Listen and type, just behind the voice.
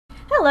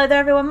Hello there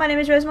everyone, my name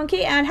is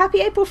Rosemonkey and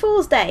happy April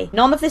Fool's Day!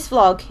 None of this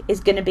vlog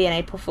is going to be an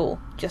April Fool,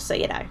 just so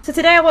you know. So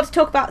today I want to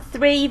talk about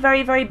three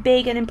very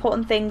big and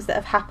important things that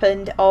have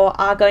happened or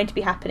are going to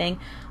be happening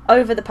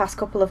over the past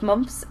couple of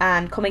months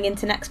and coming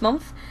into next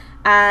month.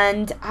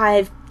 And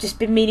I've just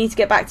been meaning to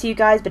get back to you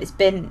guys, but it's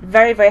been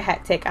very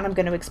hectic and I'm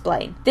going to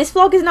explain. This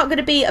vlog is not going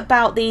to be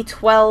about the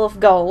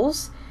 12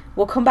 goals.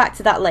 We'll come back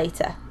to that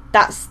later.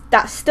 That's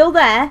still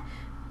there,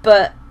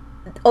 but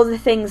other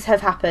things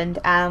have happened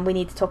and we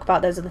need to talk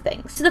about those other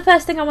things. So the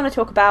first thing I want to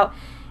talk about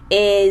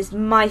is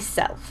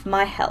myself,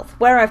 my health,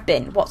 where I've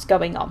been, what's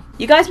going on.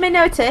 You guys may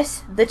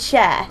notice the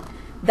chair.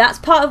 That's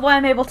part of why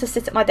I'm able to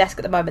sit at my desk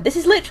at the moment. This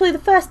is literally the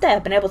first day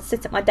I've been able to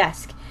sit at my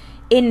desk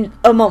in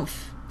a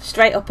month,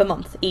 straight up a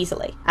month,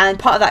 easily. And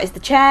part of that is the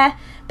chair,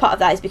 part of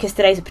that is because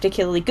today's a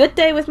particularly good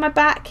day with my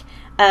back.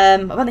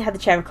 I've only had the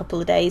chair a couple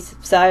of days,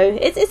 so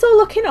it's all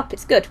looking up,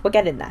 it's good, we're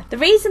getting there. The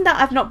reason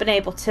that I've not been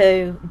able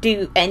to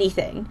do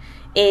anything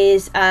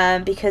is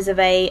because of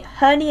a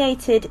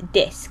herniated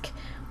disc,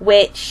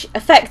 which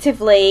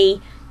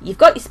effectively, you've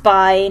got your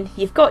spine,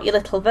 you've got your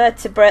little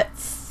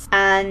vertebrates,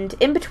 and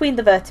in between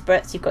the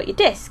vertebrates you've got your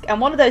disc,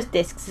 and one of those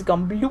discs has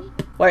gone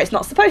bloop, where it's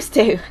not supposed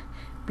to.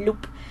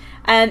 Bloop.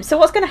 So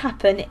what's going to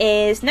happen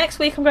is next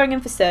week I'm going in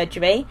for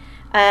surgery.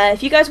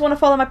 If you guys want to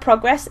follow my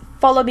progress,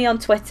 follow me on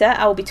Twitter.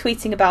 I will be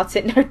tweeting about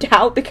it, no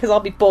doubt, because I'll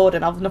be bored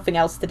and I'll have nothing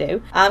else to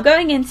do. I'm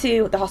going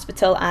into the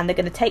hospital and they're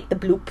going to take the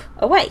bloop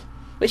away,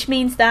 which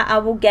means that I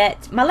will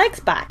get my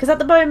legs back. Because at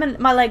the moment,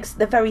 my legs,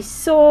 they're very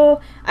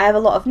sore. I have a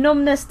lot of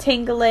numbness,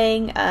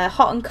 tingling,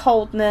 hot and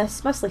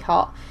coldness, mostly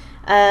hot.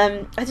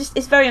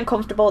 It's very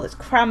uncomfortable, there's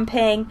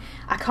cramping,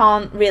 I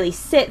can't really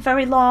sit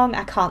very long,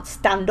 I can't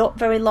stand up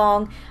very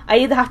long, I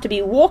either have to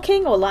be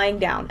walking or lying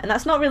down, and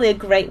that's not really a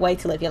great way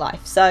to live your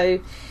life, so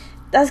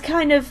that's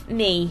kind of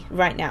me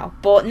right now.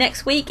 But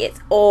next week it's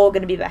all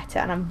going to be better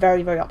and I'm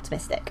very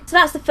optimistic. So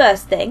that's the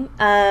first thing.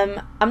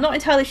 I'm not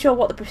entirely sure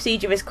what the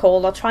procedure is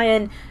called. I'll try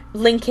and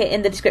link it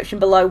in the description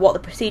below what the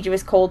procedure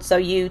is called, so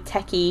you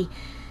techie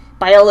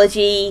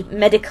biology,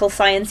 medical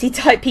sciencey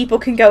type people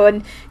can go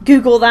and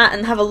Google that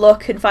and have a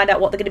look and find out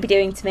what they're going to be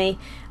doing to me.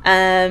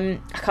 I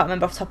can't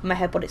remember off the top of my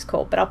head what it's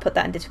called, but I'll put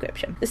that in the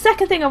description. The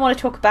second thing I want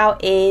to talk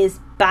about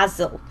is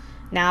Basil.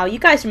 Now, you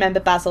guys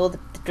remember Basil, the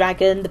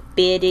dragon, the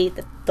beardy,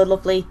 the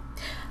lovely...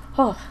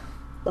 Oh,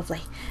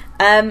 lovely.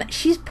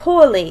 She's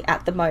poorly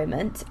at the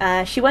moment.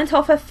 She went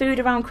off her food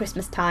around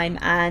Christmas time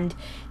and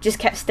just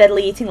kept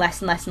steadily eating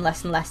less and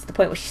less to the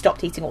point where she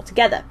stopped eating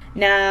altogether.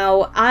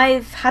 Now,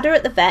 I've had her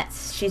at the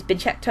vets, she's been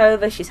checked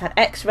over, she's had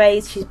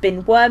x-rays, she's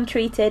been worm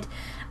treated,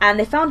 and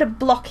they found a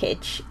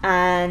blockage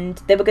and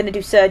they were going to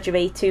do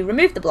surgery to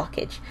remove the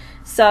blockage.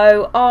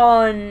 So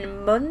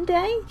on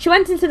Monday, she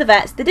went into the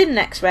vets, they did an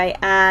x-ray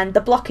and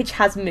the blockage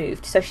has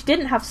moved. So she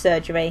didn't have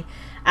surgery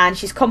and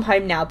she's come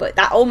home now, but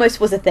that almost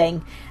was a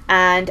thing.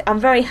 And I'm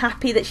very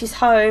happy that she's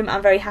home,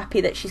 I'm very happy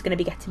that she's going to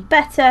be getting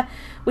better.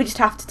 We just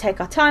have to take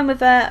our time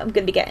with her, I'm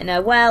going to be getting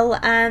her well,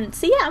 and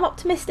so yeah, I'm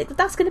optimistic that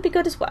that's going to be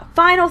good as well.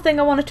 Final thing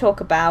I want to talk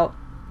about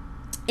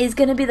is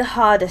going to be the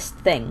hardest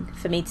thing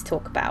for me to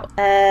talk about.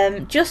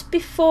 Just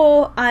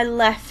before I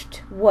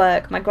left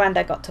work, my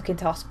granddad got took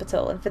into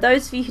hospital, and for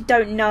those of you who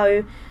don't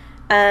know,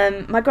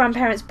 my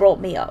grandparents brought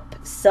me up.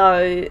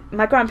 So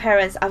my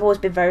grandparents, I've always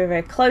been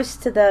very close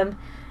to them.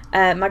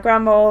 My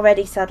grandma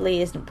already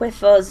sadly isn't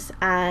with us,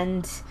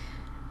 and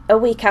a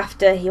week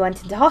after he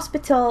went into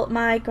hospital,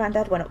 my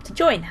granddad went up to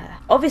join her.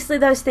 Obviously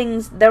those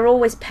things, they're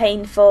always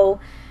painful,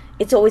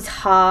 it's always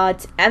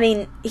hard. I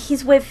mean,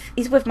 he's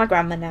with my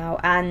grandma now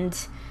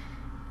and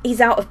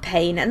he's out of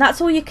pain, and that's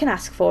all you can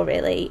ask for,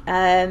 really.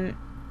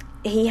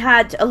 He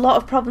had a lot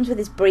of problems with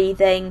his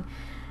breathing.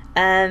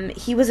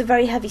 He was a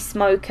very heavy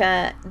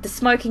smoker. The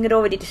smoking had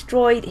already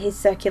destroyed his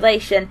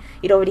circulation.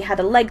 He'd already had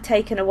a leg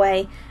taken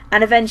away,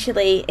 and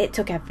eventually it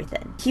took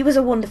everything. He was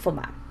a wonderful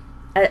man,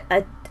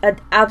 an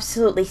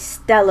absolutely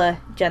stellar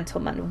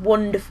gentleman,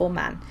 wonderful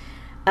man.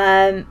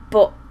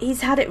 But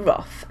he's had it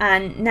rough,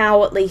 and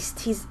now at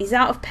least he's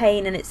out of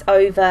pain and it's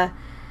over,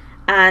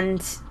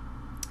 and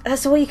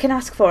that's all you can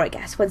ask for, I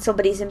guess, when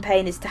somebody's in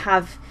pain, is to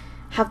have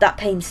that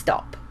pain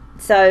stop.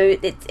 So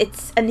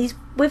and he's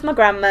with my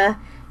grandma.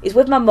 He's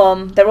with my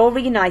mum, they're all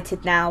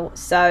reunited now,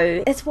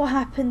 so it's what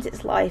happens,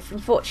 it's life.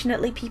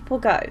 Unfortunately, people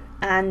go,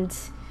 and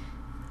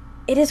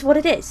it is what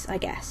it is, I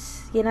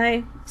guess, you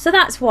know? So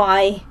that's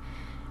why,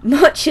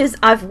 much as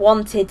I've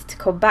wanted to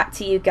come back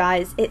to you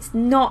guys, it's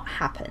not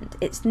happened.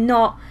 It's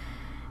not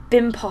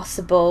been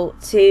possible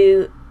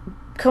to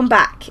come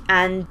back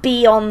and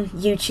be on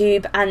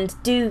YouTube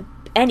and do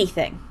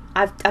anything.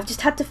 I've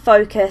just had to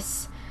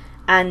focus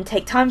and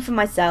take time for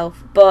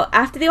myself, but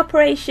after the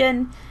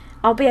operation,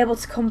 I'll be able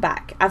to come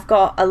back. I've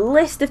got a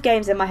list of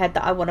games in my head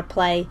that I want to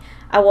play.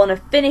 I want to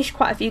finish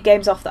quite a few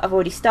games off that I've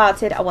already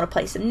started. I want to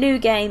play some new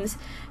games.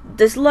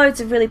 There's loads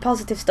of really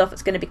positive stuff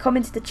that's going to be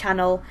coming to the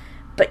channel,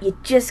 but you're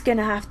just going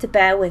to have to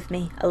bear with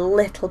me a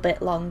little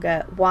bit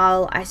longer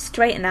while I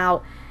straighten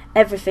out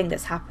everything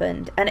that's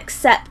happened and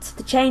accept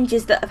the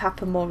changes that have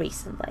happened more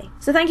recently.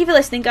 So thank you for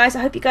listening, guys.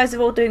 I hope you guys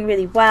are all doing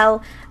really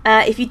well.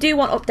 If you do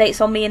want updates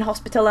on me in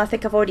hospital, I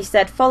think I've already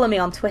said, follow me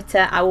on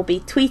Twitter. I will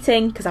be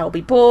tweeting because I will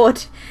be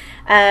bored.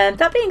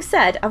 That being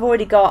said, I've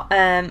already got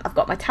I've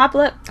got my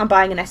tablet. I'm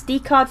buying an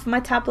SD card for my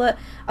tablet.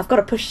 I've got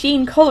a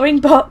Pusheen colouring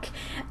book,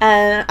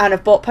 and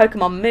I've bought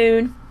Pokemon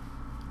Moon.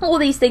 All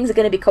these things are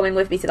going to be coming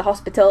with me to the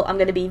hospital. I'm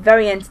going to be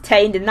very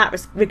entertained in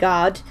that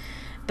regard,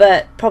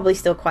 but probably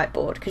still quite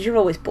bored, because you're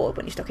always bored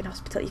when you're stuck in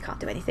hospital. You can't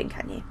do anything,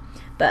 can you?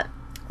 But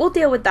we'll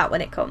deal with that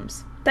when it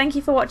comes. Thank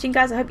you for watching,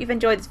 guys. I hope you've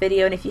enjoyed this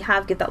video, and if you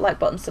have, give that like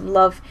button some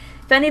love.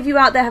 If any of you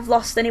out there have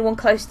lost anyone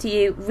close to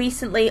you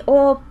recently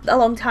or a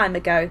long time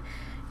ago,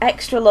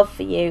 extra love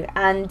for you,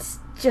 and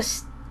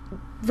just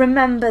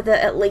remember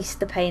that at least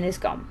the pain is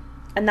gone.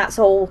 And that's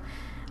all,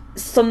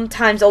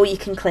 sometimes all you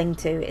can cling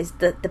to, is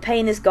that the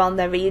pain is gone,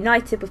 they're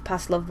reunited with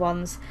past loved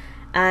ones,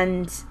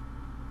 and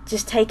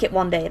just take it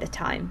one day at a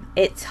time.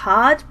 It's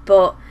hard,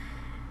 but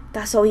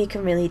that's all you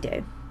can really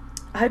do.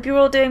 I hope you're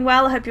all doing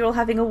well. I hope you're all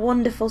having a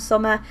wonderful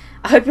summer.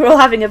 I hope you're all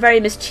having a very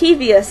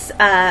mischievous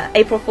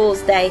April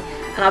Fool's Day,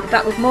 and I'll be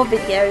back with more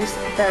videos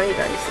very,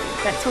 very soon.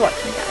 Thanks for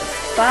watching,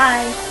 guys.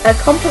 Bye. A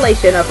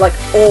compilation of like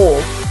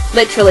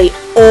literally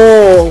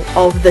all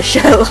of the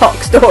Sherlock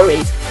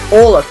stories.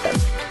 All of them.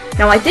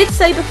 Now, I did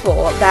say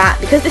before that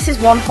because this is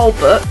one whole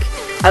book,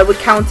 I would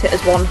count it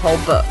as one whole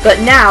book. But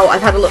now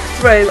I've had a look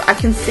through, I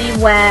can see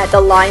where the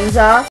lines are.